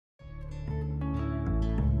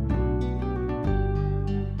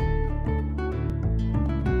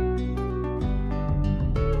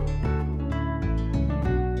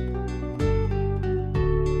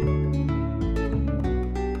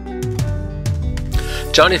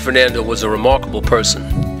Johnny Fernando was a remarkable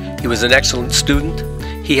person. He was an excellent student,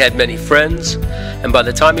 he had many friends, and by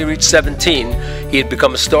the time he reached 17, he had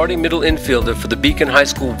become a starting middle infielder for the Beacon High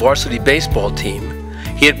School varsity baseball team.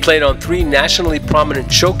 He had played on 3 nationally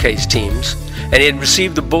prominent showcase teams, and he had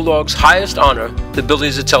received the Bulldogs' highest honor, the Billy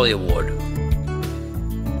Zitelli Award.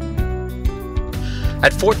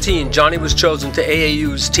 At 14, Johnny was chosen to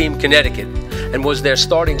AAU's Team Connecticut and was their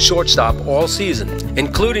starting shortstop all season,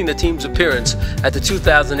 including the team's appearance at the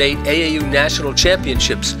 2008 AAU National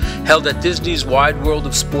Championships held at Disney's Wide World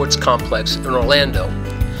of Sports complex in Orlando.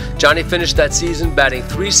 Johnny finished that season batting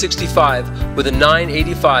 .365 with a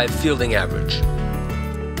 .985 fielding average.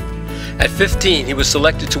 At 15, he was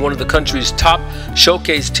selected to one of the country's top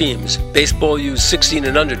showcase teams, Baseball U's 16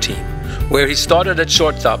 and under team, where he started at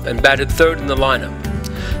shortstop and batted 3rd in the lineup.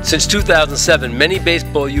 Since 2007, many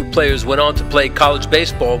Baseball U players went on to play college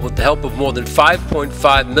baseball with the help of more than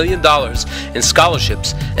 $5.5 million in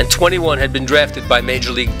scholarships, and 21 had been drafted by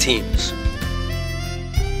major league teams.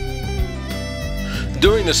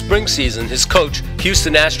 During the spring season, his coach,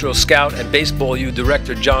 Houston Astros scout and Baseball U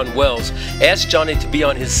director John Wells, asked Johnny to be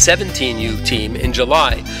on his 17U team in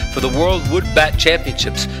July for the World Wood Bat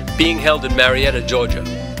Championships being held in Marietta, Georgia.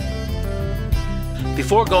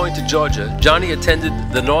 Before going to Georgia, Johnny attended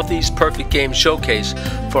the Northeast Perfect Game Showcase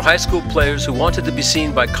for high school players who wanted to be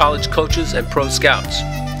seen by college coaches and pro scouts.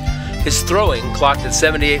 His throwing clocked at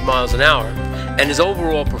 78 miles an hour, and his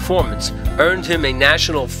overall performance earned him a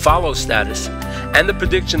national follow status and the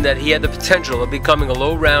prediction that he had the potential of becoming a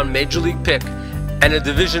low-round major league pick and a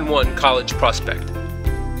Division I college prospect.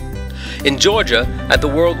 In Georgia, at the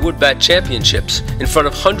World Wood Bat Championships, in front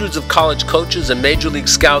of hundreds of college coaches and major league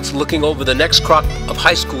scouts looking over the next crop of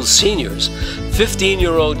high school seniors,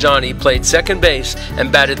 15-year-old Johnny played second base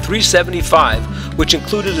and batted .375, which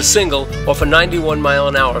included a single off a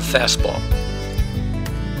 91-mile-an-hour fastball.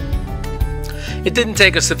 It didn't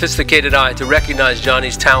take a sophisticated eye to recognize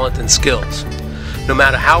Johnny's talent and skills. No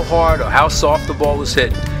matter how hard or how soft the ball was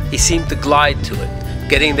hit, he seemed to glide to it,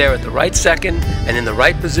 getting there at the right second and in the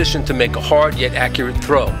right position to make a hard yet accurate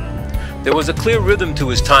throw. There was a clear rhythm to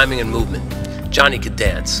his timing and movement. Johnny could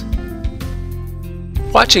dance.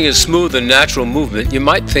 Watching his smooth and natural movement, you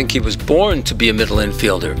might think he was born to be a middle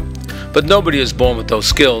infielder, but nobody is born with those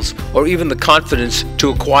skills or even the confidence to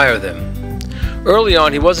acquire them. Early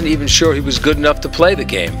on, he wasn't even sure he was good enough to play the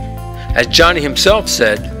game. As Johnny himself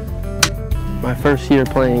said, "My first year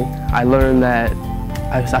playing, I learned that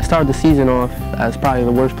I started the season off as probably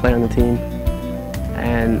the worst player on the team,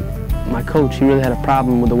 and my coach, he really had a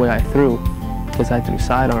problem with the way I threw because I threw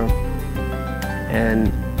sidearm.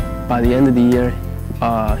 And by the end of the year,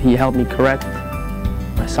 he helped me correct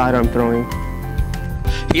my sidearm throwing."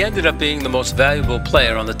 He ended up being the most valuable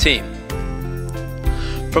player on the team.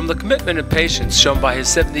 From the commitment and patience shown by his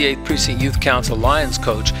 78th Precinct Youth Council Lions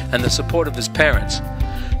coach and the support of his parents,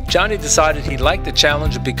 Johnny decided he liked the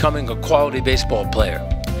challenge of becoming a quality baseball player,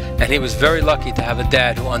 and he was very lucky to have a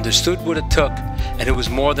dad who understood what it took and who was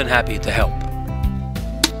more than happy to help.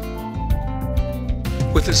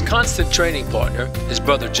 With his constant training partner, his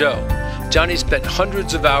brother Joe, Johnny spent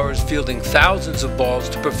hundreds of hours fielding thousands of balls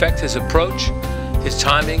to perfect his approach, his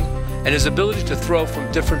timing, and his ability to throw from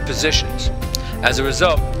different positions. As a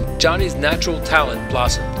result, Johnny's natural talent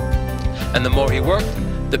blossomed, and the more he worked,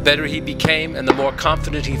 the better he became and the more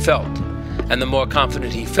confident he felt. And the more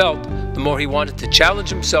confident he felt, the more he wanted to challenge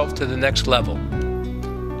himself to the next level.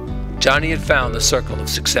 Johnny had found the circle of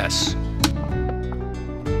success.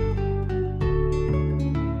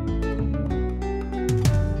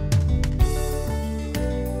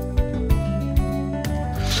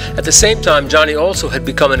 At the same time, Johnny also had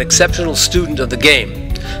become an exceptional student of the game.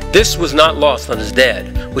 This was not lost on his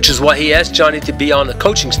dad, which is why he asked Johnny to be on the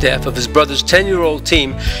coaching staff of his brother's 10-year-old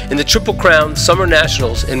team in the Triple Crown Summer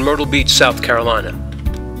Nationals in Myrtle Beach, South Carolina.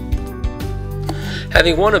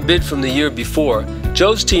 Having won a bid from the year before,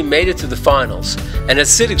 Joe's team made it to the finals, and as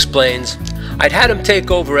Sid explains, "I'd had him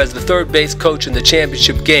take over as the third base coach in the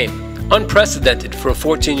championship game, unprecedented for a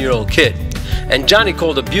 14-year-old kid, and Johnny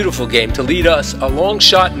called a beautiful game to lead us, a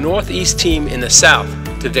long-shot Northeast team in the South,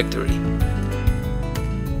 to victory."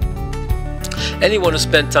 Anyone who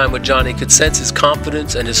spent time with Johnny could sense his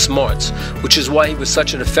confidence and his smarts, which is why he was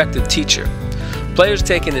such an effective teacher. Players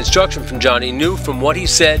taking instruction from Johnny knew from what he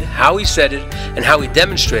said, how he said it, and how he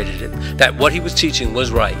demonstrated it, that what he was teaching was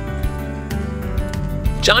right.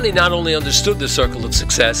 Johnny not only understood the circle of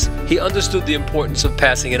success, he understood the importance of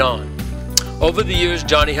passing it on. Over the years,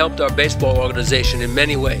 Johnny helped our baseball organization in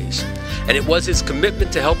many ways, and it was his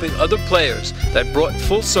commitment to helping other players that brought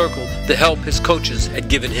full circle the help his coaches had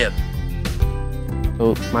given him.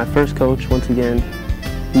 So my first coach, once again,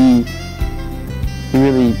 He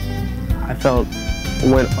really, I felt,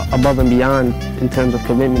 went above and beyond in terms of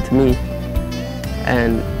commitment to me.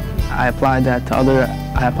 And I applied that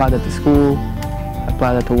to school, I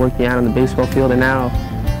applied that to working out on the baseball field, and now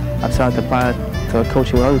I've started to apply it to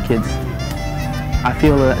coaching with other kids. I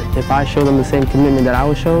feel that if I show them the same commitment that I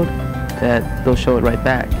was showed, that they'll show it right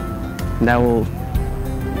back. And that will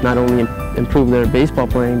not only improve their baseball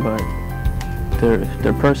playing, but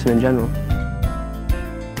their person in general.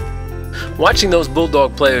 Watching those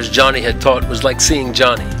Bulldog players Johnny had taught was like seeing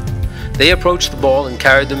Johnny. They approached the ball and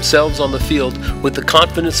carried themselves on the field with the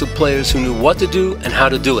confidence of players who knew what to do and how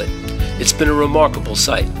to do it. It's been a remarkable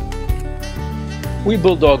sight. We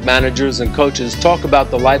Bulldog managers and coaches talk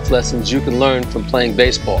about the life lessons you can learn from playing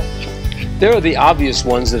baseball. There are the obvious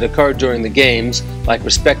ones that occur during the games, like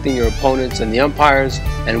respecting your opponents and the umpires,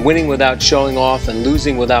 and winning without showing off and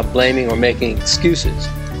losing without blaming or making excuses.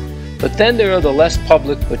 But then there are the less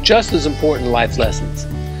public but just as important life lessons,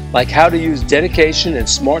 like how to use dedication and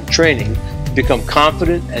smart training to become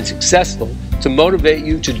confident and successful, to motivate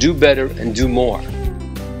you to do better and do more.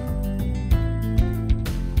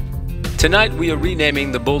 Tonight we are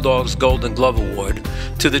renaming the Bulldogs Golden Glove Award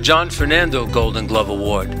to the John Fernando Golden Glove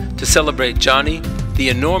Award to celebrate Johnny, the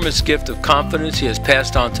enormous gift of confidence he has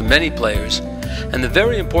passed on to many players, and the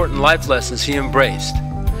very important life lessons he embraced.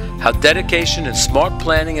 How dedication and smart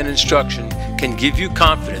planning and instruction can give you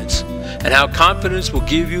confidence, and how confidence will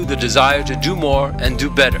give you the desire to do more and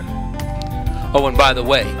do better. Oh, and by the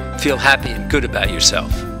way, feel happy and good about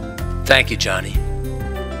yourself. Thank you, Johnny.